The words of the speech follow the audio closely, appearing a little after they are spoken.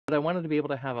But I wanted to be able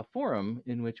to have a forum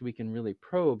in which we can really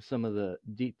probe some of the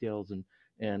details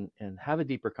and have a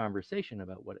deeper conversation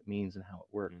about what it means and how it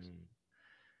works.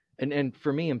 And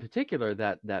for me in particular,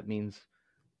 that means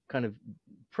kind of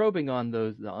probing on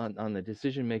those on the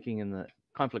decision making and the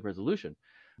conflict resolution,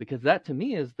 because that to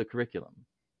me is the curriculum.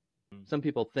 Some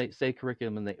people say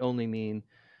curriculum and they only mean,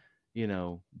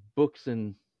 books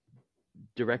and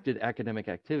directed academic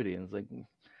activity, and it's like,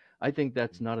 I think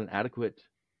that's not an adequate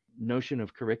notion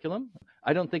of curriculum.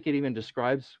 I don't think it even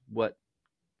describes what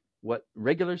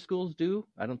regular schools do.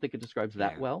 I don't think it describes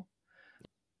that well.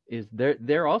 Is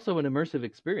they're also an immersive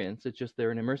experience. It's just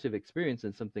they're an immersive experience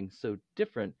in something so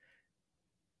different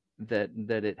that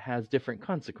it has different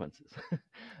consequences.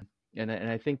 And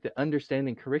I think that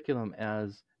understanding curriculum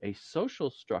as a social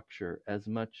structure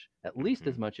at least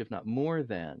as much, if not more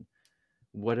than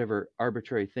whatever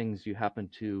arbitrary things you happen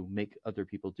to make other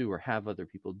people do or have other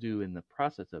people do in the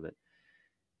process of it.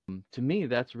 To me,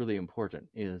 that's really important,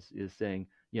 is saying,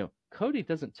 Cody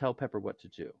doesn't tell Pepper what to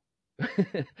do.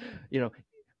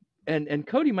 And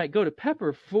Cody might go to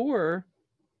Pepper for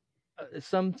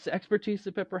some expertise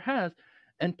that Pepper has,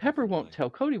 and Pepper won't tell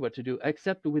Cody what to do,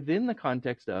 except within the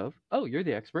context of, oh, you're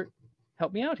the expert,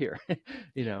 help me out here,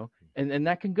 and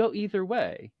that can go either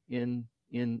way in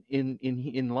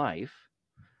life,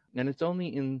 and it's only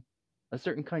in a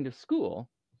certain kind of school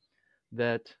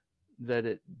that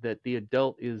the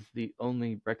adult is the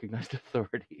only recognized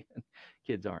authority, and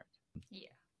kids aren't. Yeah.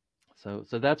 So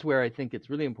that's where I think it's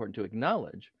really important to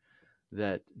acknowledge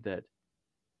that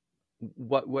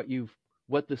what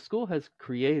the school has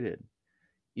created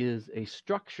is a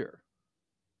structure.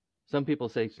 Some people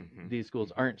say these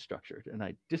schools aren't structured, and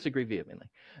I disagree vehemently.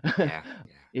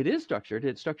 It is structured.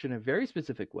 It's structured in a very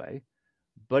specific way,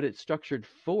 but it's structured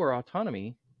for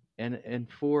autonomy and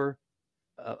for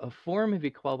a form of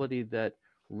equality that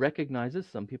recognizes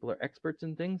some people are experts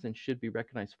in things and should be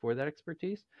recognized for that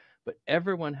expertise, but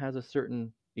everyone has a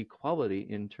certain equality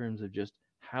in terms of just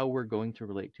how we're going to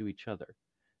relate to each other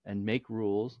and make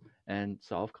rules and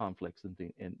solve conflicts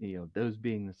and those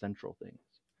being the central things.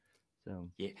 So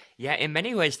in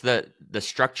many ways the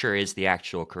structure is the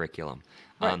actual curriculum.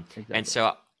 Exactly. And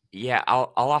so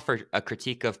I'll offer a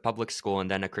critique of public school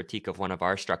and then a critique of one of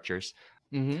our structures.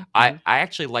 I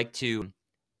actually like to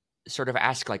sort of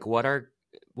ask, like, what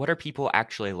are people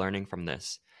actually learning from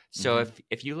this? So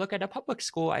if you look at a public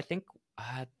school, I think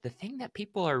the thing that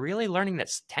people are really learning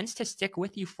that tends to stick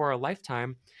with you for a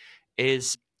lifetime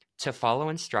is to follow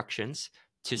instructions,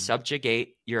 to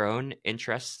subjugate your own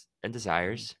interests and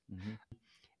desires,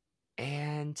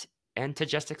 and to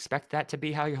just expect that to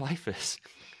be how your life is.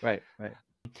 Right.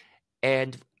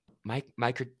 And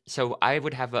so I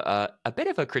would have a bit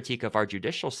of a critique of our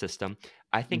judicial system.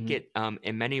 I think it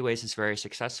in many ways is very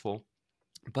successful,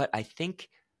 but I think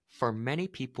for many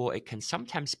people it can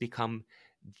sometimes become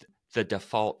the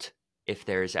default if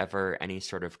there is ever any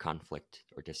sort of conflict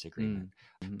or disagreement.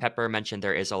 Pepper mentioned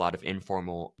there is a lot of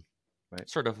informal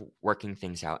sort of working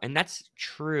things out, and that's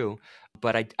true,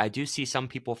 but I do see some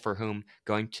people for whom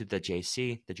going to the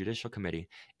JC, the Judicial Committee,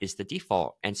 is the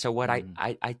default. And so what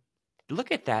I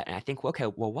look at that and I think, okay,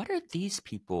 well, what are these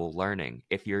people learning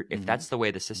if that's the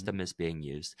way the system is being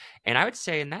used? And I would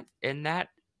say in that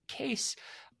case,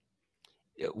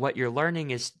 what you're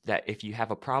learning is that if you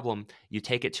have a problem, you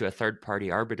take it to a third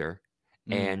party arbiter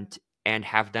and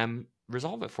have them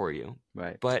resolve it for you.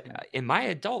 Right. But in my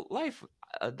adult life,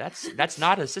 that's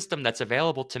not a system that's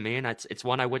available to me, and it's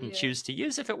one I wouldn't choose to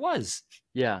use if it was.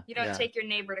 Yeah. You don't take your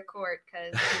neighbor to court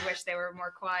because you wish they were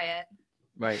more quiet.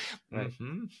 Right.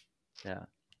 Yeah.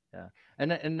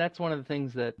 And that's one of the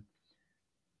things that,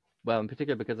 well, in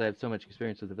particular because I have so much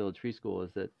experience with the Village Free School,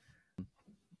 is that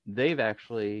they've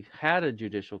actually had a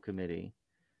judicial committee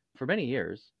for many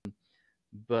years,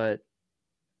 but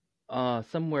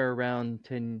somewhere around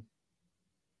 10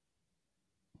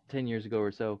 years ago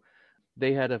or so,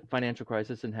 they had a financial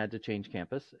crisis and had to change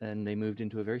campus, and they moved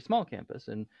into a very small campus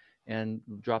and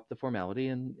dropped the formality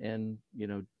and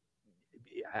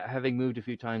having moved a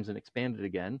few times and expanded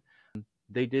again,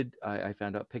 they did, I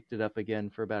found out, picked it up again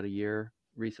for about a year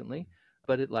recently,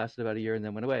 but it lasted about a year and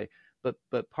then went away.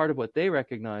 But part of what they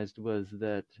recognized was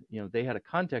that they had a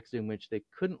context in which they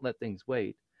couldn't let things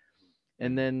wait,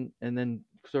 and then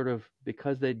sort of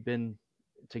because they'd been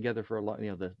together for a long,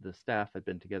 the staff had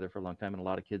been together for a long time, and a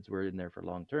lot of kids were in there for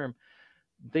long term.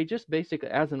 They just basically,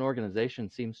 as an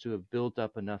organization, seems to have built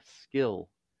up enough skill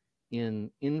in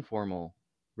informal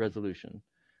resolution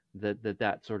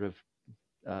that sort of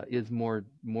is more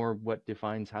what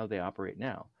defines how they operate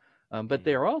now. But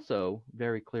they are also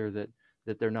very clear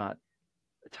that they're not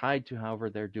tied to however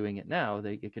they're doing it now.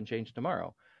 It can change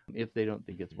tomorrow. if they don't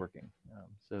think it's working.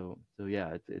 So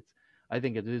yeah, it's I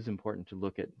think it is important to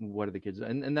look at what are the kids,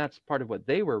 and that's part of what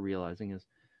they were realizing is,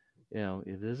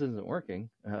 if this isn't working,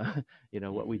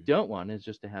 what we don't want is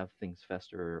just to have things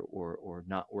fester or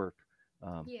not work.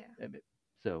 Yeah.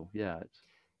 So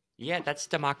Yeah, that's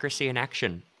democracy in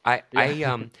action. I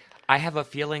have a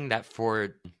feeling that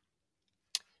for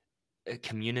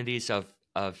communities of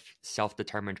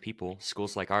self-determined people,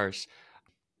 schools like ours,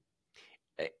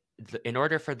 in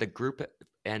order for the group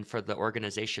and for the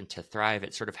organization to thrive,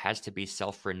 it sort of has to be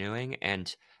self-renewing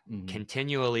and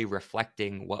continually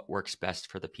reflecting what works best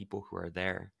for the people who are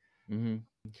there.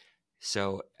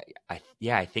 So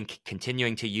I think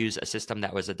continuing to use a system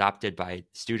that was adopted by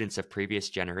students of previous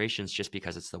generations just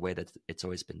because it's the way that it's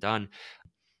always been done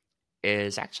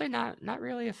is actually not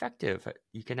really effective.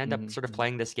 You can end up sort of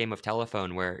playing this game of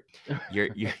telephone where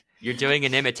you're doing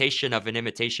an imitation of an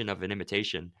imitation of an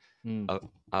imitation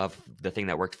of the thing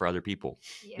that worked for other people.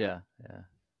 Yeah.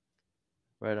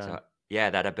 Right on. So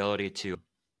that ability to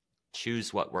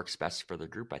choose what works best for the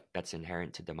group, that's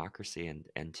inherent to democracy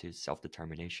and to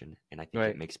self-determination. And I think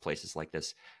it makes places like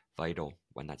this vital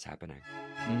when that's happening.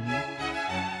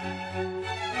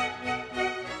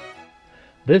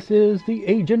 This is the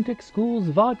Agentic Schools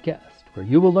Podcast, where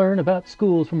you will learn about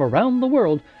schools from around the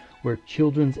world where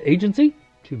children's agency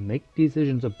to make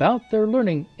decisions about their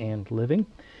learning and living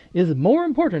is more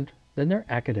important than their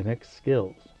academic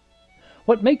skills.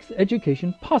 What makes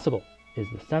education possible is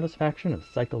the satisfaction of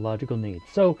psychological needs.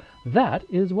 So that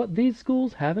is what these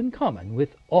schools have in common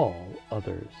with all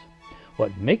others.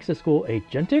 What makes a school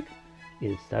agentic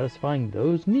is satisfying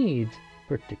those needs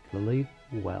particularly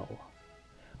well.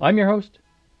 I'm your host,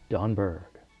 Don Berg.